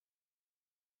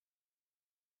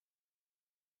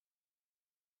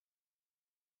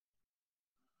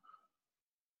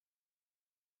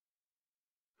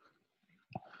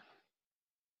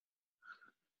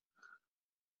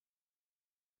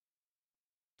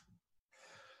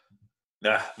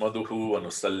نحمده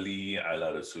ونصلي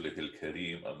على رسوله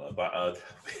الكريم أما بعد.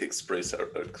 We express our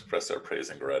praise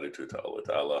and gratitude to Allah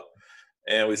Ta'ala,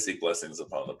 and we seek blessings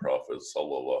upon the Prophet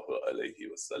Sallallahu Alaihi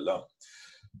Wasallam.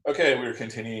 Okay, we're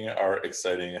continuing our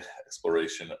exciting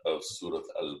exploration of Surah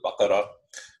Al-Baqarah,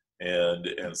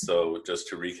 and so just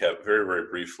to recap very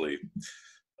briefly,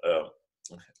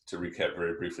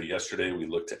 yesterday we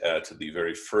looked at the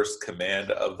very first command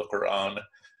of the Quran,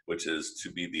 which is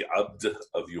to be the abd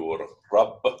of your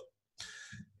Rabb.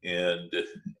 And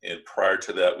prior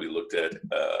to that, we looked at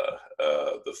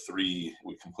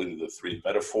we completed the three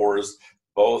metaphors,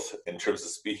 both in terms of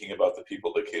speaking about the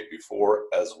people that came before,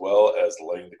 as well as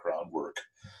laying the groundwork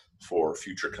for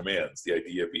future commands. The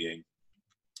idea being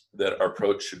that our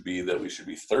approach should be that we should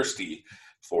be thirsty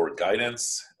for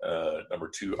guidance. Number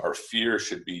two, our fear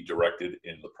should be directed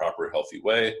in the proper, healthy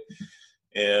way.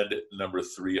 And number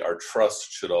three, our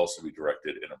trust should also be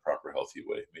directed in a proper, healthy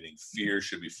way, meaning fear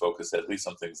should be focused at least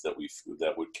on things that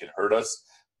can hurt us.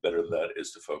 Better than that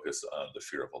is to focus on the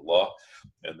fear of Allah.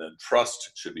 And then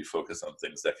trust should be focused on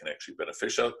things that can actually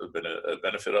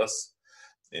benefit us,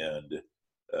 and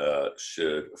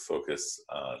should focus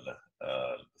on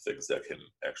things that can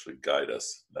actually guide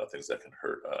us, not things that can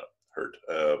hurt.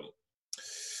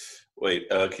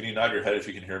 Can you nod your head if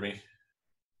you can hear me?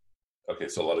 Okay,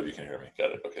 so a lot of you can hear me.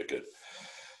 Got it. Okay, good.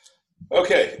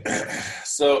 Okay,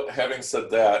 so having said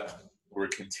that, we're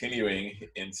continuing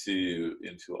into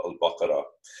Al-Baqarah.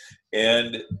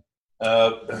 And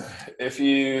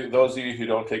those of you who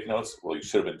don't take notes, well, you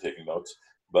should have been taking notes,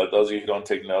 but those of you who don't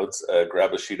take notes,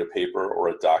 grab a sheet of paper or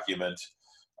a document.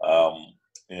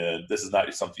 And this is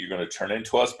not something you're going to turn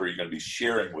into us, but you're going to be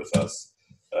sharing with us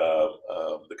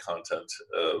the content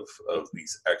of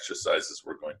these exercises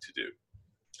we're going to do.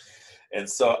 And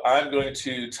so I'm going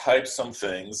to type some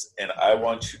things, and I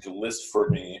want you to list for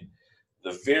me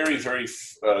the very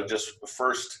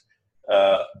first,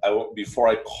 before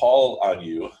I call on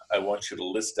you, I want you to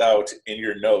list out in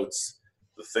your notes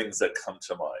the things that come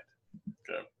to mind.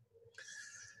 Okay.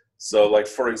 So, like,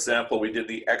 for example, we did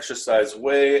the exercise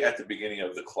way at the beginning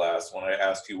of the class when I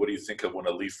asked you, what do you think of when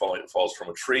a leaf falls from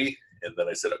a tree? And then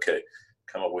I said, okay,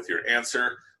 come up with your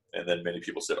answer. And then many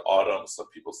people said autumn, some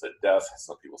people said death,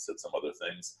 some people said some other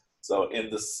things. So in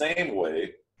the same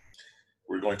way,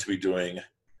 we're going to be doing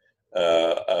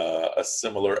a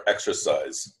similar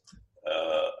exercise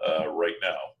right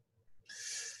now.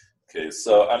 Okay,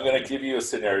 so I'm going to give you a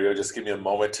scenario. Just give me a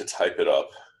moment to type it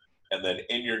up. And then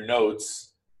in your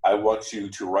notes, I want you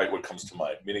to write what comes to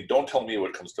mind. Meaning, don't tell me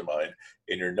what comes to mind.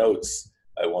 In your notes,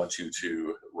 I want you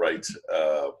to write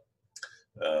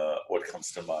what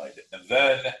comes to mind, and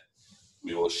then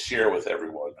we will share with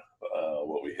everyone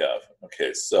what we have.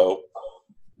 Okay, so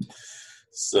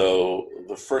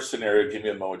the first scenario, give me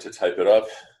a moment to type it up.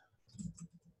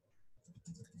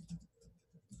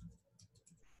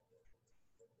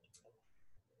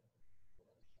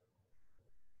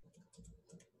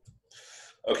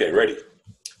 Okay, ready.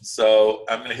 So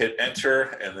I'm going to hit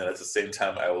enter, and then at the same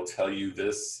time, I will tell you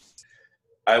this.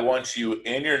 I want you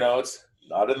in your notes,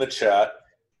 not in the chat,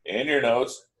 in your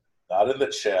notes, not in the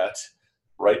chat,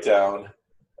 write down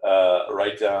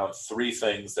three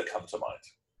things that come to mind.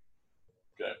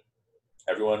 Okay.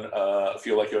 Everyone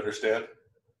feel like you understand?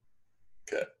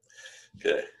 Okay.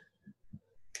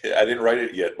 I didn't write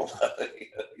it yet.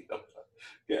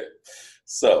 Okay.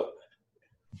 So,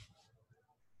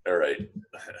 all right.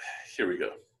 Here we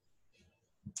go.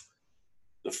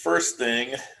 The first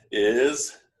thing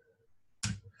is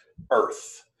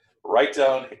Earth. Write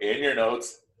down in your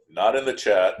notes, not in the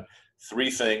chat,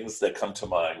 three things that come to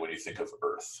mind when you think of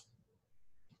Earth.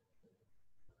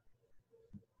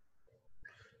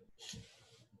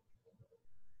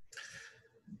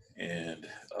 And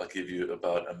I'll give you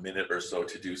about a minute or so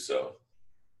to do so.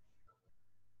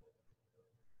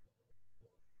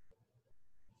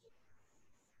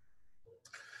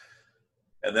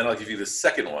 And then I'll give you the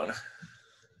second one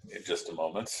in just a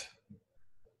moment.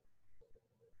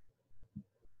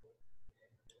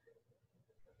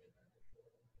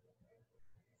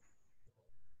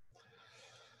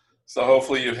 So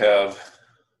hopefully you have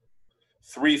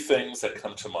three things that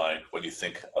come to mind when you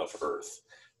think of Earth.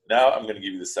 Now I'm going to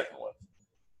give you the second one.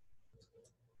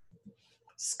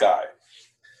 Sky.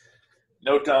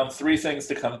 Note down three things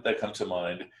that come to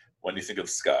mind when you think of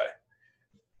sky.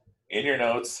 In your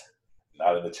notes,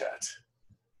 not in the chat.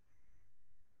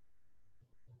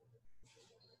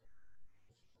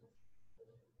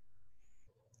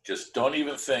 Just don't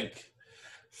even think.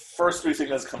 First three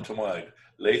things that come to mind.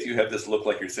 Laith, you have this look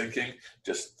like you're thinking.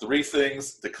 Just three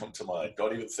things that come to mind.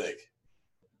 Don't even think.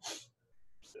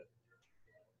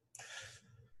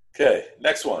 Okay,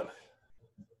 next one.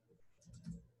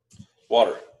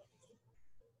 Water.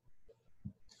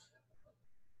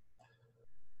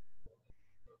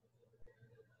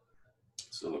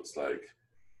 So it looks like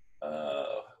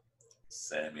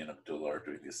Sammy and Abdullah are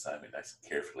doing the assignment nice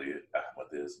and carefully.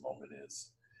 Ahmad's moment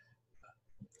is.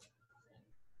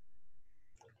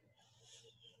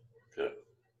 Good.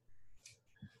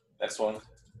 Next one.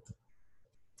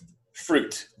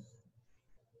 Fruit.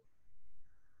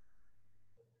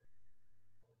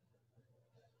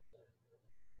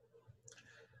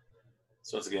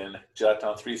 So once again, jot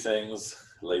down 3 things.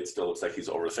 Late still looks like he's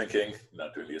overthinking,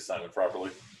 not doing the assignment properly.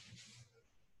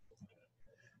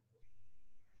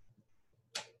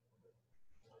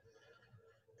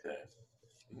 Okay.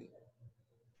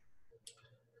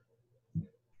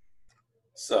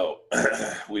 So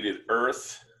we did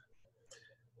earth,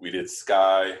 we did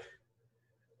sky,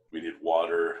 we did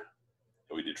water,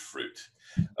 and we did fruit.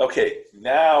 Okay,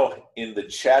 now in the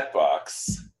chat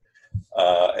box,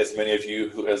 as many of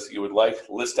you as you would like,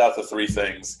 list out the 3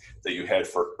 things that you had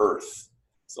for earth.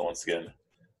 So once again,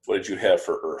 what did you have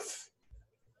for earth?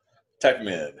 Type them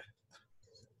in.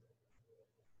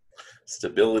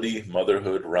 Stability,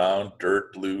 motherhood, round,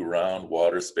 dirt, blue, round,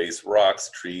 water, space, rocks,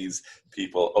 trees,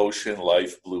 people, ocean,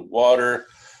 life, blue, water.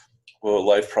 Well,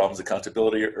 life problems,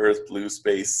 accountability, earth, blue,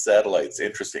 space, satellites,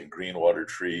 interesting, green, water,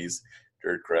 trees,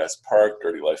 dirt, grass, park,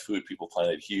 dirty, life, food, people,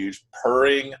 planet, huge,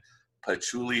 purring,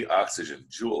 patchouli, oxygen,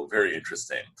 jewel, very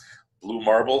interesting. Blue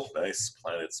marble, nice,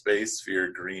 planet, space,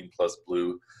 sphere, green plus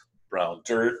blue, brown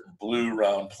dirt, blue,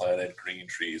 round planet, green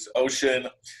trees, ocean,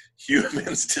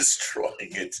 humans destroying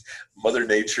it, mother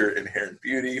nature, inherent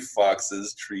beauty,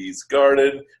 foxes, trees,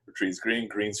 garden, trees, green,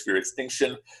 green sphere,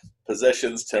 extinction,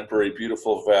 possessions, temporary,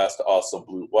 beautiful, vast, awesome,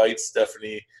 blue, white,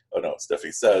 Stephanie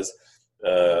says,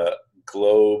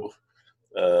 globe,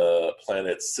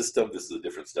 planet, system, this is a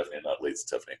different Stephanie, not late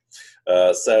Stephanie,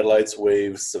 satellites,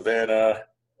 waves, savannah,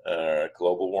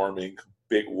 global warming,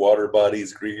 big water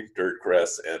bodies, green, dirt,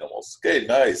 grass, animals. Okay,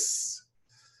 nice.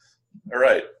 All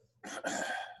right.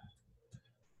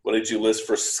 What did you list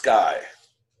for sky?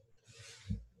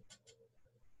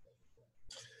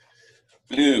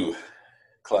 Blue,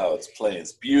 clouds,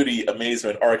 planes, beauty,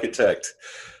 amazement, architect.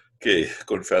 Okay,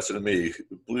 going faster than me.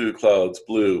 Blue clouds,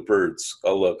 blue birds.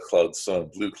 Allah, clouds, sun.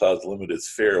 Blue clouds, limit is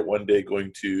fair. One day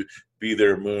going to be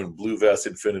there, moon. Blue vast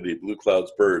infinity. Blue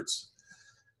clouds, birds.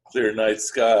 Clear night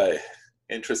sky.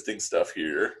 Interesting stuff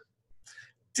here.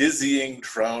 Dizzying,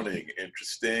 drowning.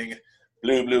 Interesting.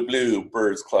 Blue, blue, blue.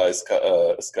 Birds,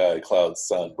 sky, clouds,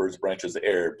 sun. Birds, branches,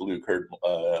 air. Blue,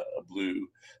 blue,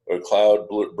 or cloud,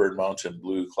 blue, bird, mountain.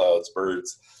 Blue, clouds,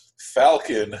 birds.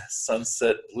 Falcon,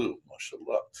 sunset, blue.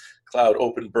 Mashallah. Cloud,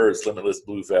 open, birds, limitless,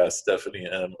 blue, vast. Stephanie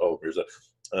M. Oh, here's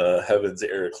a heavens,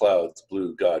 air, clouds,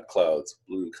 blue, God, clouds,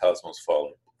 blue, cosmos,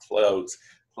 falling, clouds,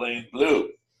 plain blue.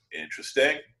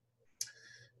 Interesting.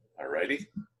 Alrighty.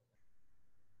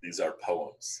 These are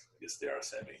poems. Yes, they are,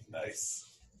 Sammy.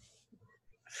 Nice.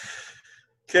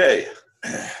 Okay.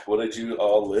 What did you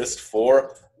all list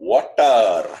for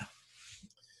water?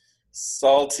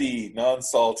 Salty,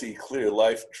 non-salty, clear,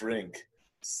 life, drink.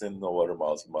 Sin the water,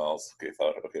 miles and miles. Okay,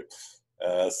 thought, okay.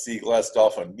 Sea glass,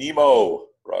 dolphin, Nemo,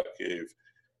 rock cave.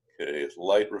 Okay,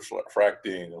 light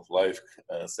refracting, life,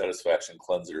 satisfaction,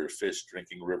 cleanser, fish,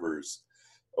 drinking rivers.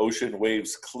 Ocean,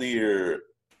 waves, clear,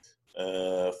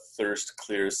 thirst,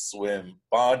 clear, swim.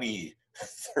 Bonnie,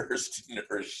 thirst,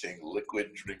 nourishing,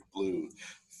 liquid, drink blue.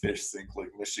 Fish, sink,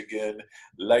 Lake Michigan.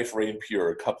 Life, rain,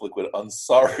 pure, cup, liquid,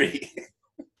 unsorry.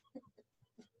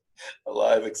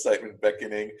 Alive, excitement,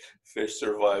 beckoning, fish,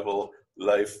 survival,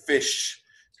 life, fish.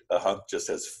 A hunt just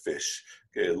has fish.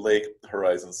 Okay, lake,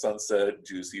 horizon, sunset,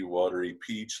 juicy, watery,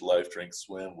 peach, life, drink,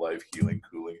 swim, life, healing,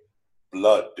 cooling,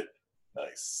 blood.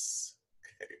 Nice.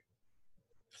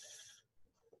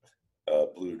 Okay.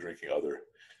 Blue, drinking, other.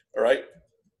 All right.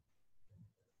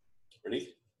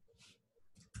 Ready?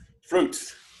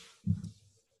 Fruit.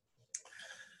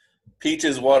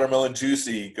 Peaches, watermelon,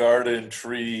 juicy, garden,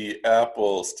 tree,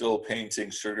 apple, still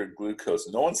painting, sugar, glucose.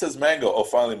 No one says mango. Oh,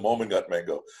 finally, Momin got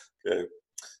mango. Okay.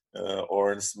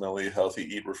 Orange, smelly, healthy,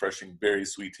 eat, refreshing, berry,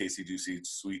 sweet, tasty, juicy,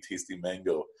 sweet, tasty,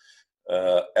 mango.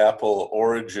 Apple,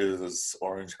 oranges,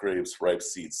 orange, grapes, ripe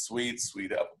seeds, sweet,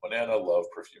 sweet apple, banana, love,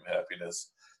 perfume,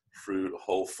 happiness, fruit,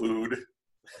 whole food.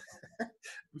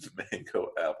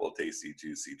 Mango, apple, tasty,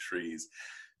 juicy, trees.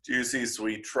 Juicy,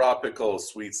 sweet, tropical,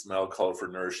 sweet smell, colorful,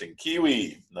 nourishing.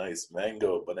 Kiwi, nice.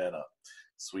 Mango, banana.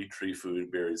 Sweet tree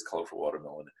food, berries, colorful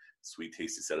watermelon. Sweet,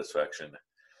 tasty, satisfaction.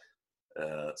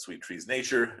 Sweet trees,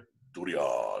 nature.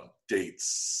 Durian,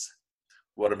 dates.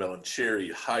 Watermelon, cherry,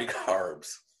 high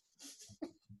carbs.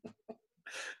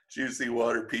 Juicy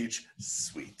water peach,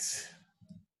 sweet.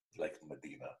 Like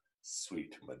Medina,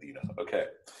 sweet Medina. Okay,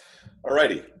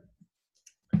 alrighty.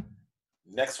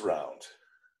 Next round.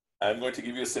 I'm going to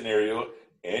give you a scenario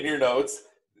in your notes,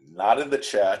 not in the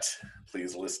chat.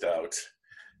 Please list out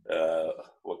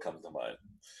what comes to mind.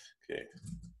 Okay.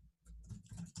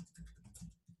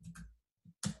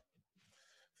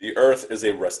 The earth is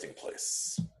a resting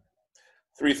place.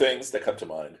 3 things that come to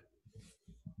mind.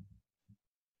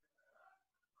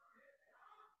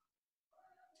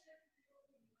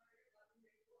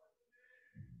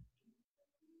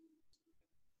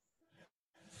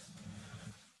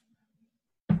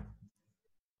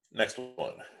 Next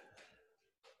one.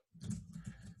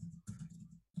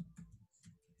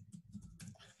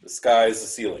 The sky is the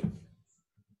ceiling.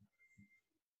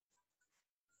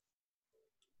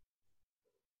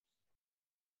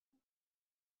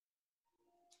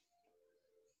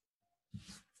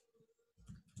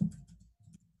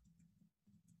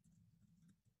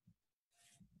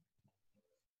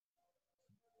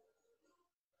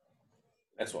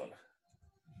 Next one.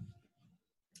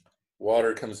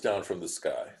 Water comes down from the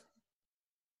sky.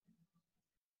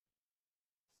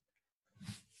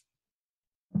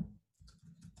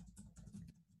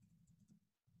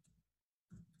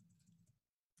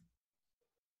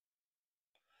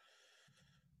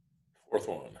 Fourth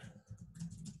one.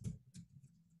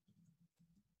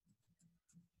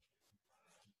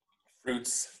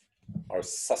 Fruits are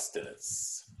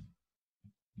sustenance.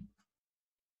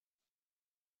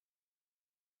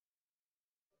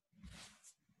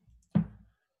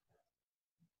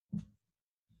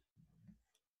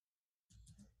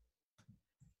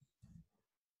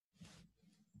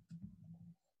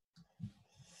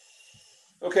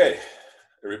 Okay,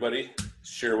 everybody,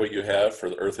 share what you have for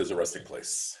the earth is a resting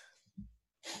place.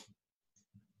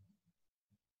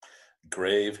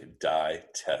 Grave dye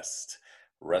test.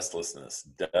 Restlessness,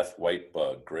 death, white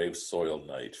bug, grave soil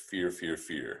night, fear, fear,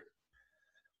 fear.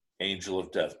 Angel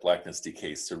of death, blackness,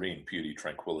 decay, serene, beauty,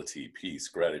 tranquility, peace,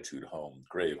 gratitude, home,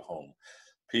 grave, home.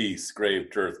 Peace,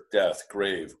 grave, dearth, death,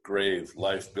 grave, grave,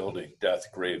 life building, death,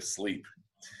 grave, sleep.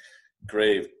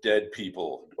 Grave, dead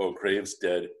people, oh, graves,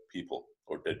 dead people,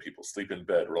 or dead people, sleep in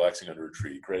bed, relaxing under a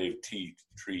tree. Grave, tea,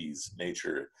 trees,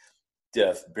 nature,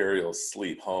 death, burial,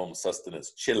 sleep, home,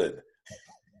 sustenance, chillin'.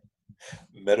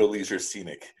 Meadow, leisure,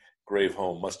 scenic, grave,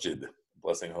 home, masjid,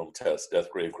 blessing, home, test,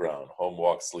 death, grave, ground, home,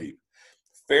 walk, sleep.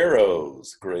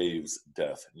 Pharaohs, graves,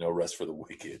 death, no rest for the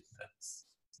wicked.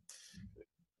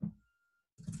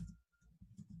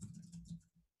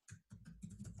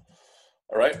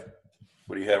 All right,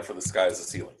 what do you have for the sky as a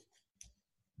ceiling?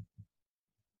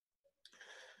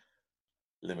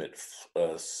 Limit,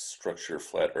 structure,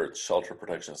 flat earth, shelter,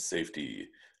 protection, safety.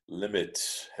 Limit,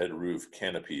 head, roof,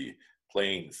 canopy,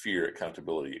 plane, fear,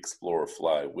 accountability, explore,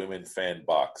 fly, women, fan,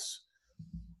 box.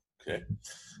 Okay.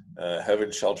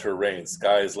 Heaven, shelter, rain,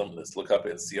 sky is limitless. Look up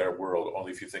and see our world,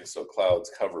 only if you think so. Clouds,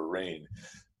 cover, rain.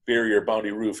 Barrier,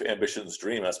 boundary, roof, ambitions,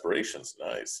 dream, aspirations.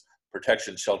 Nice.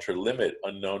 Protection, shelter, limit,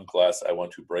 unknown, glass, I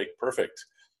want to break. Perfect.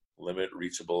 Limit,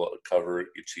 reachable, cover,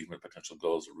 achievement, potential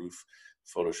goals, roof,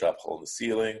 Photoshop, hole in the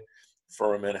ceiling.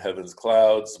 Firmament, heavens,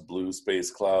 clouds, blue space,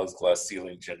 clouds, glass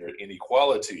ceiling, gender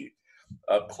inequality.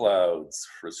 Up clouds,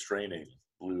 restraining,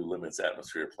 blue limits,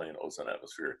 atmosphere, plane, ozone,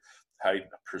 atmosphere. Height,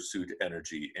 pursuit,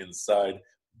 energy, inside,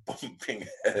 bumping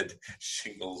head,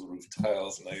 shingles, roof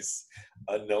tiles, nice,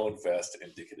 unknown, vast,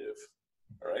 indicative.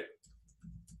 All right.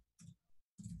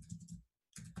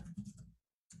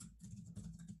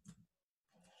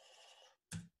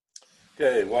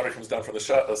 Okay, water comes down from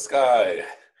the sky.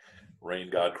 Rain,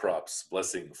 God, crops,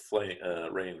 blessing, flame,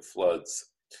 rain, floods.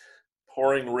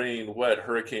 Pouring rain, wet,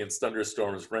 hurricanes,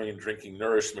 thunderstorms, rain, drinking,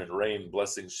 nourishment, rain,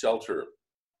 blessing, shelter.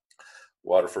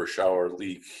 Water for shower,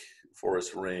 leak,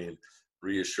 forest, rain,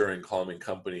 reassuring, calming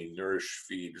company, nourish,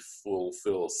 feed,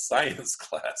 fulfill, science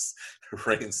class,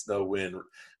 rain, snow, wind,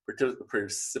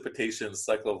 precipitation,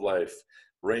 cycle of life,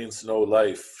 rain, snow,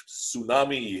 life,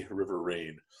 tsunami, river,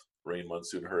 rain, rain,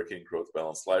 monsoon, hurricane, growth,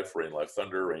 balance, life, rain, life,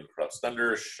 thunder, rain, crops,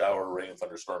 thunder, shower, rain,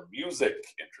 thunderstorm, music,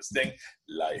 interesting,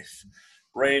 life.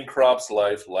 Rain, crops,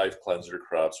 life, life, cleanser,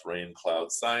 crops, rain,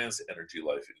 cloud, science, energy,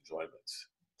 life, enjoyment.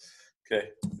 Okay,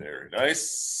 very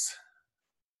nice.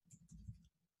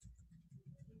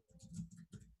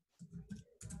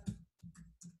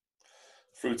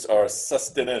 Fruits are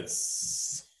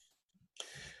sustenance.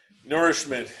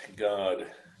 Nourishment, God,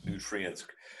 nutrients.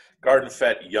 Garden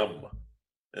fat, yum.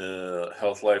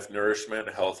 Health, life, nourishment,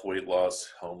 health, weight loss,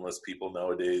 homeless people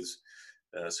nowadays,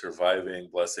 surviving,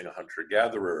 blessing, a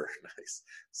hunter-gatherer, nice.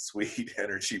 Sweet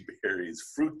energy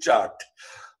berries, fruit chopped,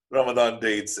 Ramadan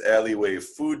dates, alleyway,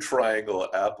 food triangle,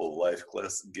 apple, life,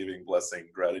 giving, blessing,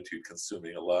 gratitude,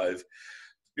 consuming, alive,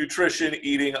 nutrition,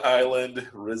 eating, island,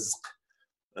 rizq,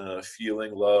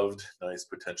 feeling, loved, nice,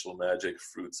 potential, magic,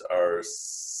 fruits are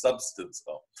substance,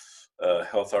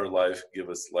 health, our life, give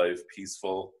us life,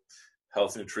 peaceful,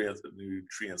 health,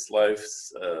 nutrients, life,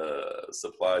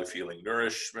 supply, feeling,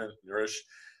 nourishment, nourish,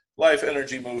 life,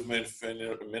 energy, movement,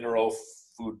 mineral,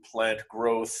 food, plant,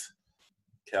 growth,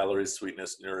 calories,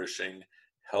 sweetness, nourishing,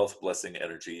 health, blessing,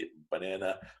 energy,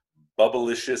 banana,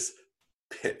 bubblicious,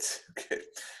 pit. Okay.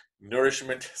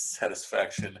 Nourishment,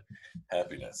 satisfaction,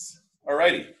 happiness.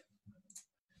 Alrighty.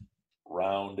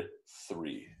 Round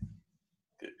 3.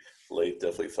 Okay. Late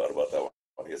definitely thought about that one.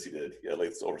 Yes, he did. Yeah,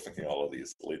 Late's overthinking all of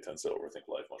these. Late tends to overthink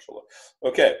life, mashallah.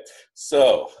 Okay,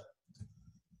 so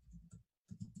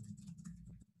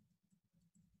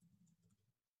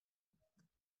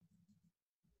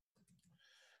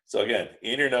again,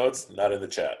 in your notes, not in the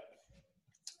chat.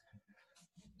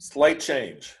 Slight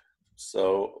change.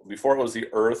 So before it was the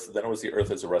earth, then it was the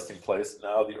earth as a resting place.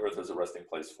 Now the earth is a resting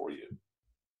place for you.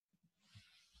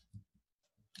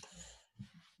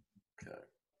 Okay.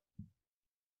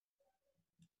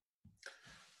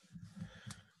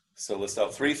 So list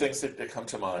out 3 things that come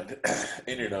to mind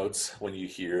in your notes when you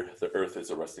hear the earth is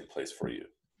a resting place for you.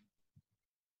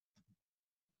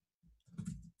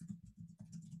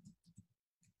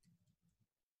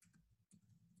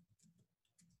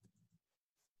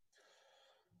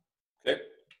 Okay.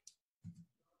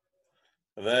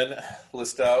 And then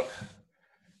list out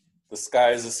the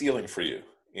sky is a ceiling for you.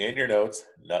 In your notes,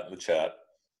 not in the chat.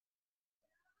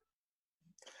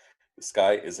 The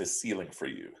sky is a ceiling for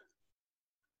you.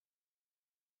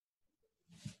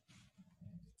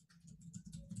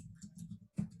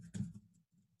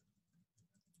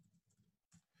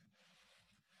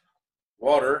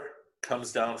 Water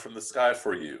comes down from the sky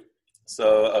for you.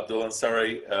 So Abdul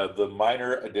Ansari, the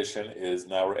minor addition is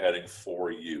now we're adding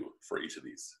for you for each of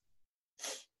these.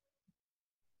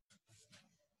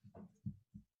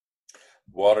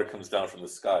 Water comes down from the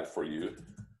sky for you.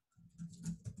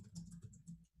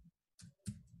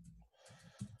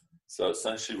 So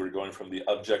essentially we're going from the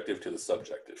objective to the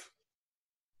subjective.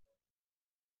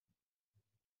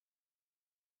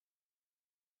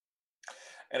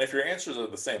 And if your answers are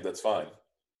the same, that's fine.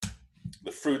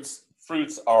 The fruits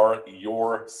are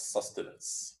your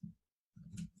sustenance.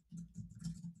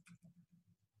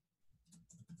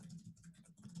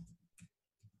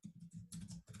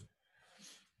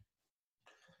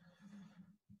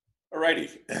 Alrighty.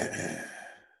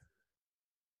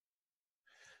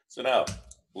 So now,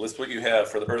 list what you have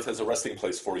for the earth as a resting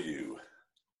place for you.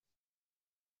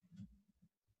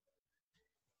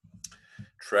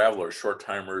 Traveler,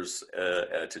 short-timers,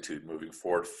 attitude, moving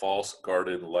forward, false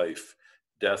garden, life,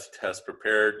 death, test,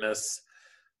 preparedness,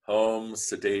 home,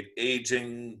 sedate,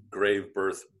 aging, grave,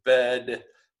 birth, bed,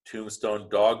 tombstone,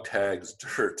 dog tags,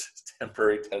 dirt,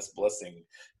 temporary test, blessing,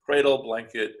 cradle,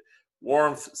 blanket,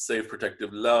 warmth, safe,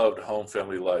 protective, loved, home,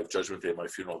 family, life, judgment day, my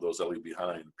funeral, those I leave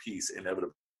behind, peace,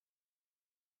 inevitable.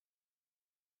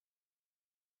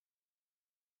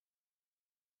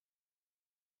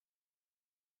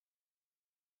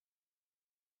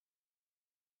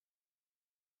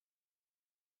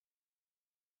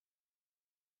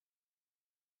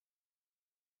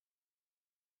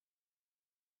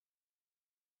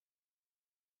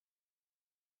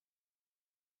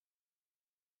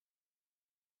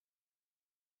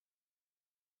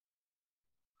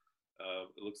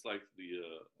 It looks like the,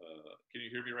 can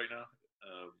you hear me right now?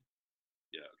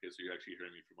 Yeah, okay, so you're actually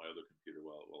hearing me from my other computer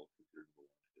while computer number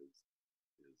 1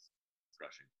 is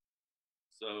crashing.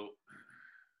 So,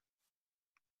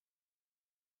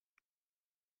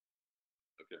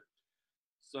 okay.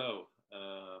 So,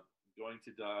 going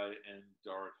to die and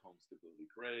dark, home, stability,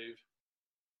 grave.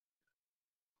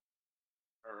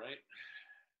 All right,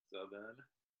 so then,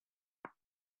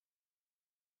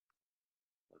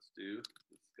 let's do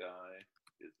the sky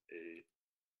is a,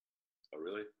 oh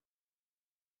really?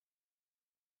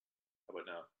 How about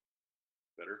now?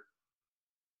 Better?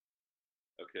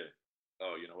 Okay.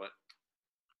 Oh, you know what?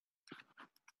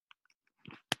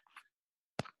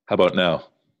 How about now?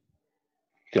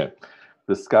 Okay.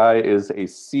 The sky is a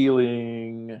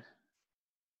ceiling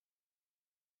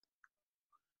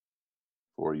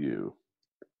for you.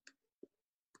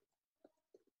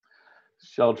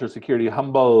 Shelter, security,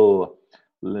 humble,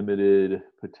 limited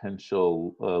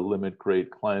potential, limit, great,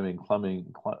 climbing,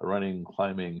 running,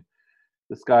 climbing.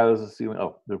 The sky is a ceiling.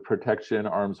 Oh, the protection,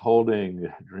 arms holding,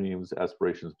 dreams,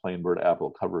 aspirations, plain bird, apple,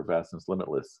 cover, vastness,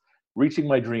 limitless. Reaching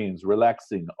my dreams,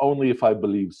 relaxing, only if I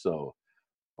believe so.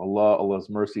 Allah, Allah's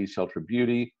mercy, shelter,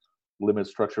 beauty. limit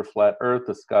structure, flat earth,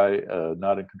 the sky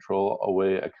not in control,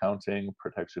 away, accounting,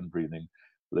 protection, breathing,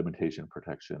 limitation,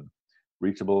 protection,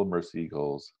 reachable, mercy,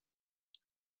 goals.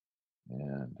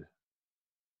 And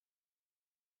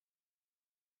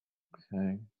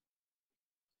okay,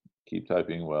 keep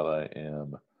typing while I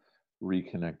am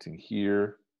reconnecting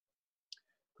here.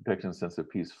 Protection, sense of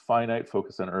peace, finite,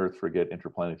 focus on earth, forget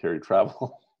interplanetary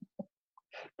travel.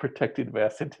 Protected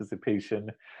mass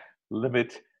anticipation,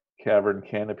 limit, cavern,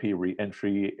 canopy,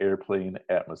 re-entry, airplane,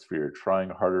 atmosphere, trying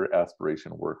harder,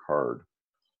 aspiration, work hard.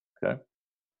 Okay.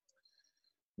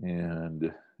 And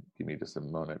give me just a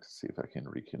moment to see if I can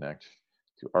reconnect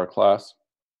to our class.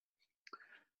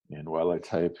 And while I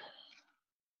type,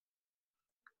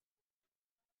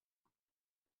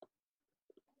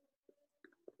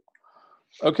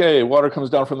 okay, water comes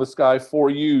down from the sky for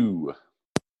you.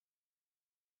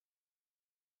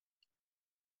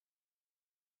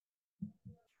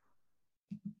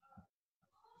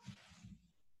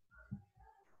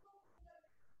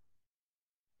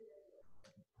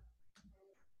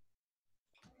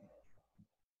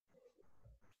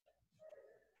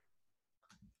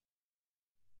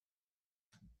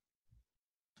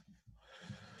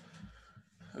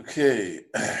 Okay,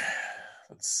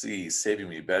 let's see. Saving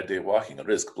me, bad day walking,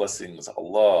 risk, blessings,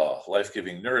 Allah,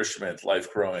 life-giving nourishment,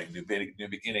 life-growing, new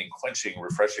beginning, quenching,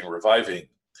 refreshing, reviving,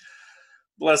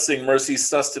 blessing, mercy,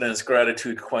 sustenance,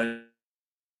 gratitude, quench.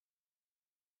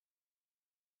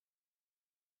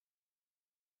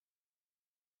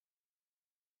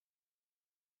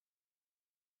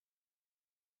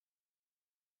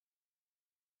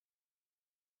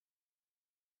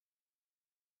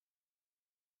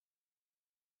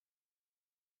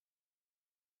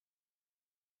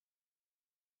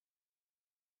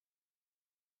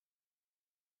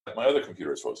 My other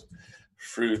computer is frozen.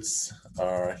 Fruits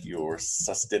are your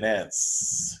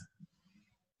sustenance.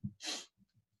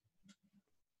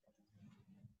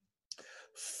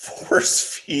 Force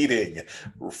feeding,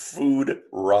 food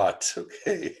rot.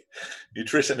 Okay.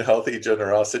 Nutrition, healthy,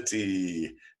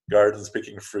 generosity, gardens,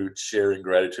 picking fruit, sharing,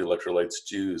 gratitude, electrolytes,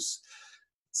 juice.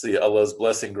 Let's see, Allah's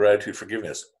blessing, gratitude,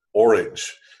 forgiveness.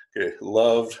 Orange. Okay.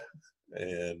 Love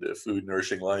and food,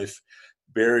 nourishing life.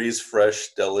 Berries,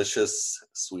 fresh, delicious,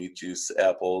 sweet juice,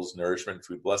 apples, nourishment,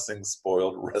 food, blessings,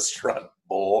 spoiled, restaurant,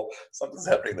 bowl. Something's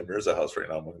happening in the Mirza house right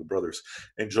now among the brothers.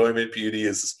 Enjoyment, beauty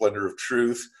is the splendor of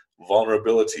truth.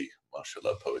 Vulnerability,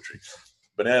 mashallah, poetry.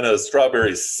 Bananas,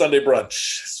 strawberries, Sunday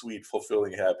brunch, sweet,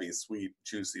 fulfilling, happy, sweet,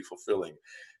 juicy, fulfilling.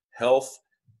 Health,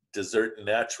 dessert,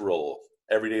 natural,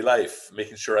 everyday life,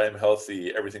 making sure I am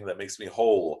healthy, everything that makes me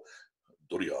whole.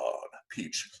 Durian,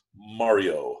 peach,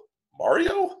 Mario.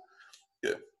 Mario?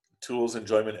 Yeah. Tools,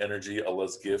 enjoyment, energy,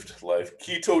 Allah's gift, life.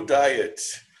 Keto diet.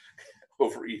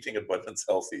 Overeating, abundance,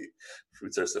 healthy.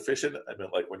 Fruits are sufficient. I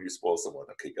meant like when you spoil someone.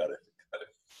 Okay, got it.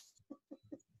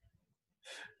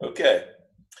 Okay.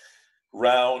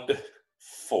 Round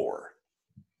 4.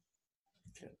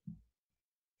 Okay.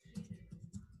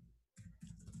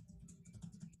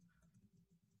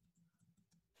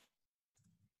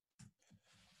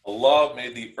 Allah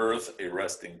made the earth a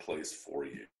resting place for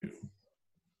you.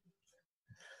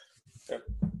 Okay.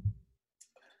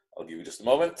 I'll give you just a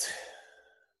moment.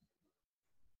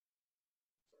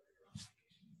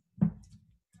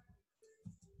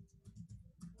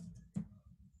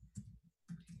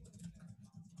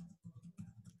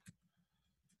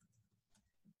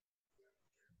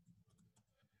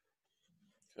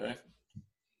 Okay.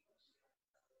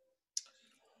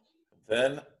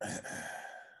 Then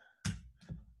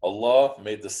Allah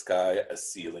made the sky a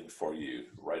ceiling for you.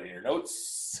 Write in your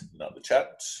notes, not the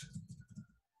chat.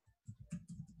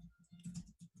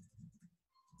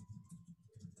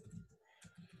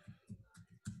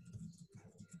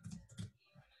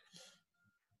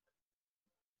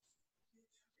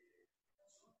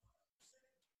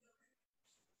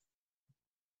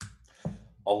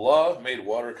 Allah made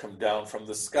water come down from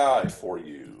the sky for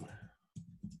you.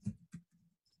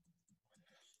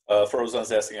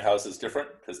 Ferozan's asking how this is different,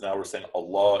 because now we're saying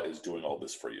Allah is doing all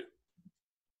this for you.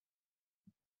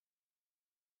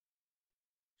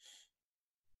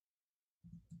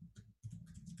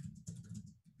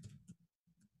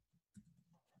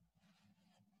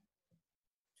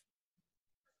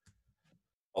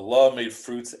 Allah made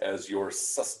fruits as your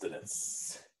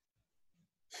sustenance.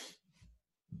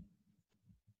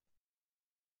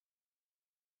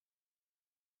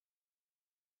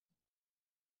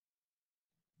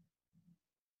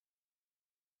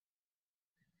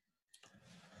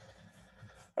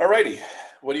 Alrighty,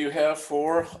 what do you have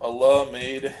for Allah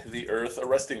made the earth a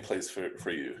resting place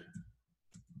for you?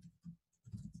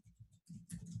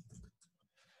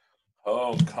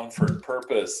 comfort,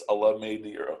 purpose. Allah made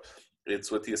the earth.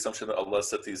 It's with the assumption that Allah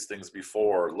set these things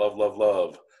before. Love, love,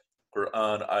 love.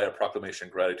 Quran, ayah, proclamation,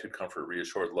 gratitude, comfort,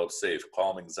 reassured, love, safe,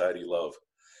 calm, anxiety, love.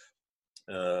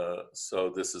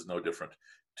 So this is no different.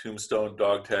 Tombstone,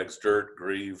 dog tags, dirt,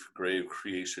 grave,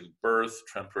 creation, birth,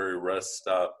 temporary rest,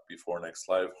 stop before next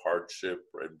life, hardship,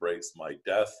 embrace my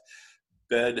death,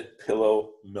 bed,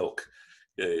 pillow, milk,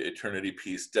 eternity,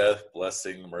 peace, death,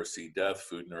 blessing, mercy, death,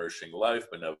 food, nourishing life,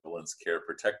 benevolence, care,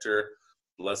 protector,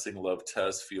 blessing, love,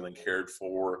 test, feeling cared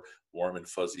for, warm and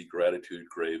fuzzy, gratitude,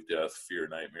 grave, death, fear,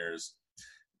 nightmares,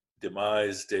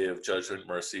 demise, day of judgment,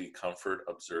 mercy, comfort,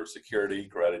 observe, security,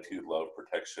 gratitude, love,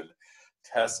 protection,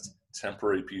 test,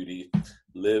 temporary beauty,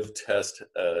 live, test,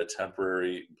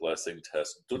 temporary, blessing,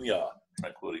 test, dunya,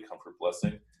 tranquility, comfort,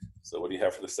 blessing. So what do you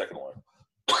have for the second one?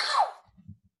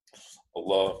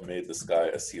 Allah made the sky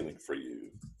a ceiling for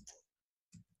you.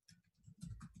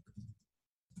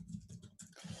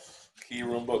 Key,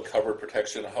 room book, cover,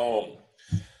 protection, home.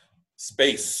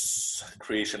 Space,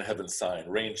 creation, heaven sign,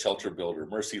 rain, shelter, builder,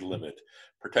 mercy, limit,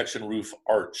 protection, roof,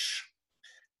 arch,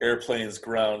 airplanes,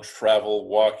 ground, travel,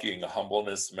 walking,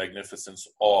 humbleness, magnificence,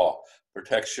 awe,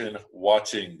 protection,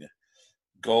 watching,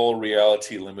 goal,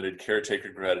 reality, limited, caretaker,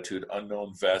 gratitude,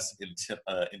 unknown, vast,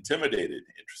 intimidated,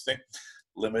 interesting,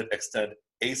 limit, extent,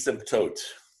 asymptote.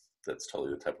 That's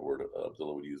totally the type of word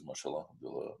Abdullah would use, mashallah,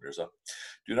 Abdullah Mirza.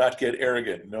 Do not get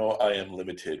arrogant. No, I am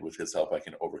limited. With his help, I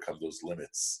can overcome those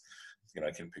limits. I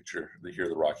can hear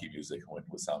the Rocky music when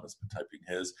Wissam has been typing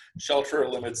his. Shelter,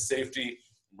 limits, safety,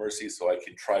 mercy, so I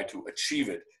can try to achieve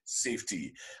it.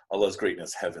 Safety, Allah's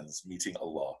greatness, heavens, meeting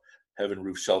Allah. Heaven,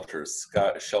 roof, shelter,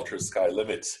 sky,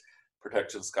 limit,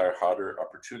 protection, sky, harder,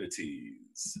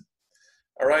 opportunities.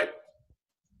 All right.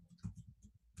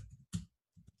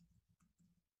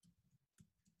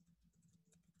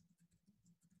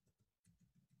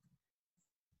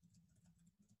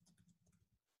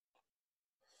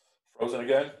 Frozen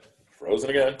again. Frozen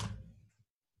again.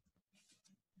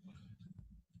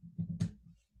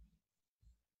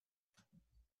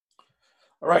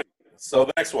 All right. So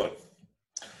the next one.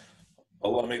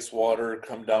 Allah makes water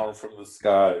come down from the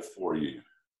sky for you.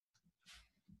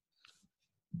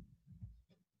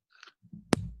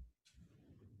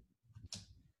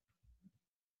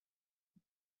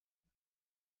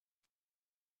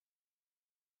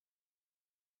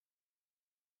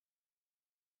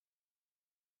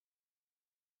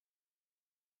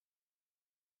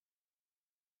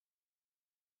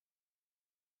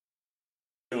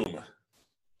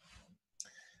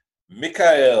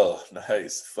 Mikael,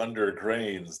 nice. Thunder,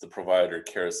 grains, the provider,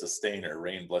 care, sustainer,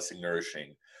 rain, blessing,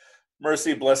 nourishing.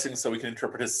 Mercy, blessing, so we can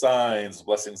interpret his signs.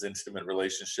 Blessings, intimate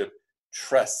relationship.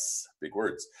 Tress, big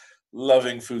words.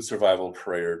 Loving, food, survival,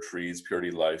 prayer, trees,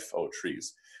 purity, life. Oh,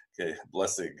 trees. Okay,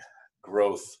 blessing,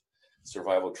 growth,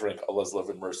 survival, drink, Allah's love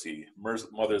and mercy.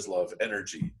 Mother's love,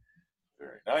 energy.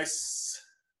 Very nice.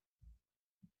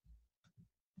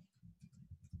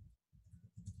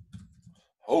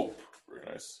 Hope, very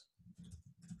nice.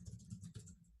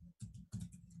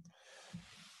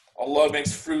 Allah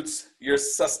makes fruits your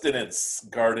sustenance.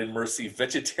 Garden, mercy,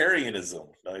 vegetarianism.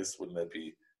 Nice, wouldn't that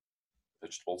be?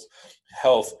 Vegetables.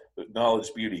 Health, knowledge,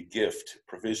 beauty, gift,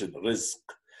 provision, rizq.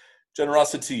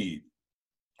 Generosity,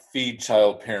 feed,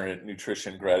 child, parent,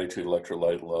 nutrition, gratitude,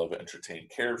 electrolyte, love, entertain,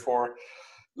 cared for.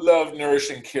 Love,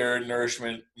 nourishing, care,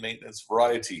 nourishment, maintenance,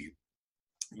 variety.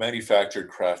 Manufactured,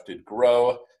 crafted,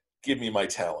 grow. Give me my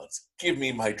talents. Give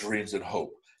me my dreams and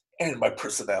hope and my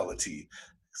personality.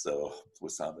 So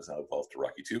Wissam has now evolved to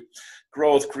Rocky 2.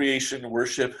 Growth, creation,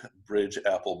 worship, bridge,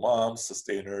 apple, mom,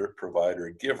 sustainer, provider,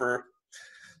 giver,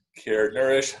 care,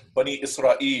 nourish, Bani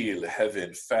Israel,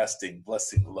 heaven, fasting,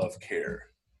 blessing, love, care.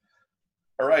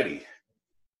 Alrighty,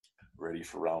 ready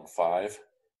for round 5?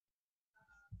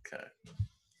 Okay,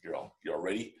 you're all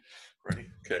ready? Ready?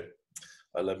 Okay.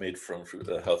 Allah made from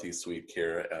healthy, sweet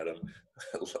care, Adam.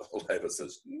 Liva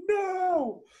says,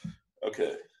 no!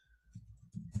 Okay.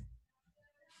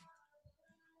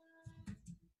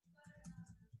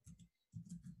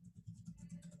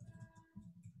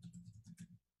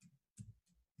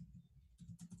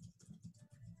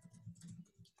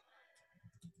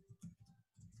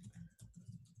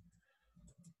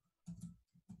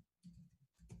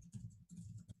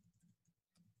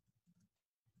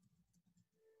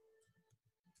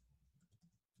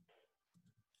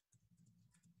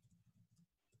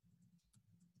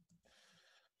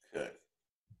 Okay.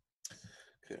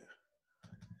 Okay.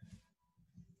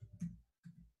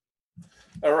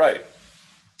 All right.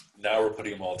 Now we're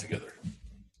putting them all together.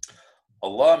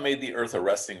 Allah made the earth a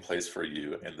resting place for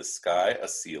you, and the sky a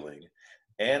ceiling,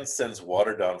 and sends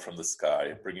water down from the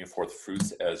sky, bringing forth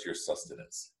fruits as your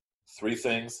sustenance. 3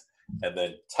 things, and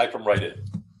then type them right in.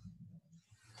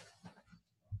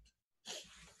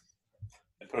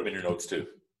 And put them in your notes too.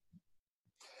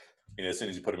 And as soon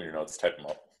as you put them in your notes, type them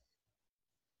up.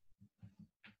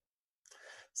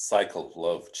 Cycle,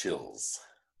 love, chills.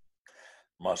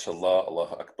 MashaAllah,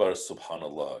 Allah Akbar,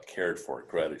 Subhanallah, cared for,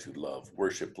 gratitude, love,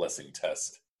 worship, blessing,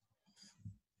 test.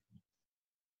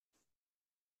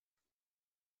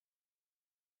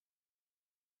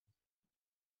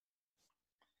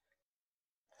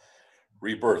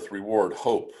 Rebirth, reward,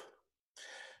 hope.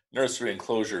 Nursery,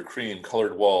 enclosure, cream,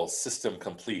 colored walls, system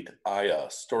complete, Ayah,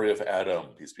 story of Adam,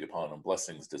 peace be upon him,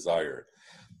 blessings, desire.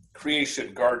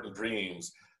 Creation, garden,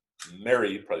 dreams,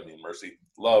 Mary, probably mean mercy,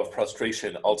 love,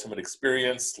 prostration, ultimate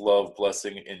experience, love,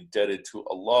 blessing, indebted to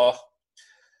Allah.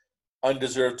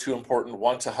 Undeserved, too important,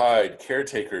 want to hide,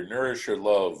 caretaker, nourisher,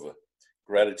 love,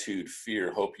 gratitude,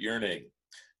 fear, hope, yearning.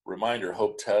 Reminder,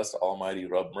 hope, test, almighty,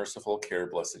 Rabb, merciful, care,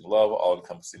 blessing, love,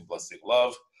 all-encompassing, blessing,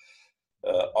 love.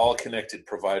 All connected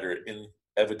provider,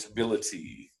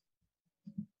 inevitability.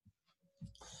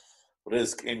 What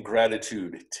is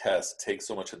ingratitude? Test. Take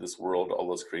so much of this world,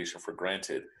 Allah's creation, for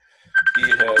granted. He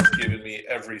has given me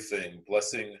everything.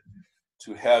 Blessing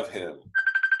to have him.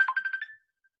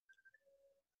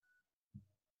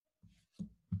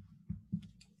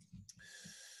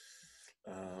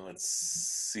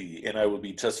 Let's see. And I will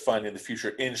be just fine in the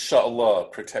future. Inshallah.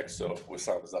 Protect. So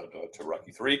Wissam is out to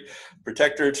Rocky 3.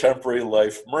 Protector, temporary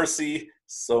life, mercy.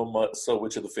 So much. So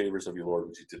which of the favors of your Lord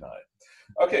would you deny?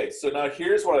 Okay. So now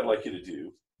here's what I'd like you to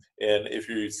do. And if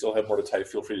you still have more to type,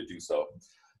 feel free to do so.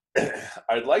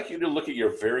 I'd like you to look at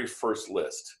your very first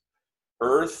list.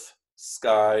 Earth,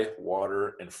 sky,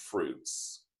 water, and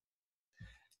fruits.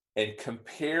 And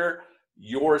compare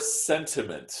your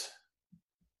sentiment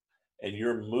and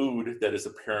your mood that is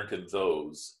apparent in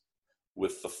those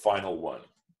with the final one.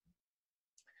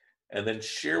 And then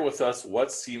share with us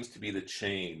what seems to be the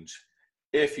change,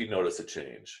 if you notice a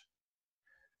change.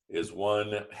 Is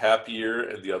one happier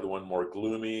and the other one more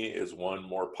gloomy? Is one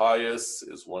more pious?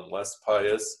 Is one less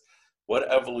pious?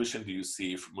 What evolution do you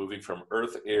see from moving from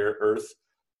earth, air,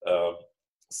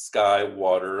 sky,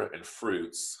 water, and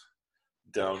fruits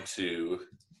down to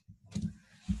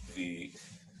the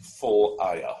full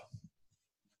ayah?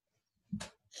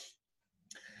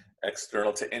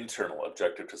 External to internal,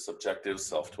 objective to subjective,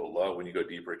 self to Allah. When you go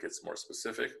deeper, it gets more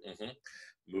specific.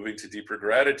 Moving to deeper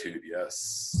gratitude,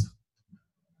 yes.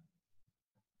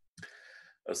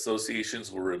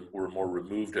 Associations were more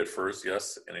removed at first,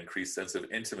 yes. An increased sense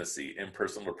of intimacy,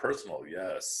 impersonal or personal,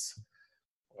 yes.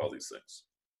 All these things.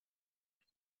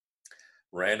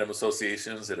 Random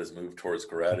associations, it has moved towards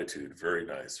gratitude, very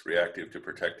nice. Reactive to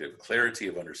protective, clarity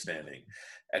of understanding.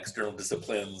 External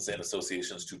disciplines and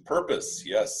associations to purpose,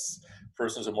 yes.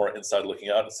 Persons are more inside looking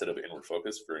out instead of inward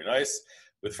focus, very nice.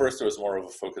 With first, there was more of a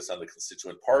focus on the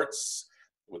constituent parts.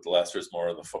 With the last, there's more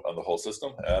on the whole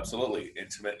system, absolutely.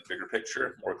 Intimate and bigger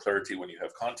picture, more clarity when you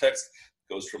have context.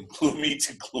 Goes from gloomy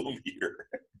to gloomier.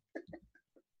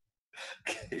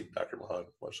 Okay, Dr. Mahan,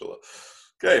 mashallah.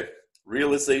 Okay.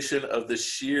 Realization of the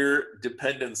sheer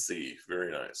dependency.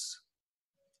 Very nice.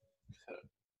 Okay.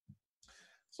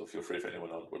 So feel free if anyone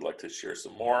would like to share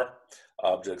some more.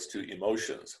 Objects to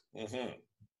emotions.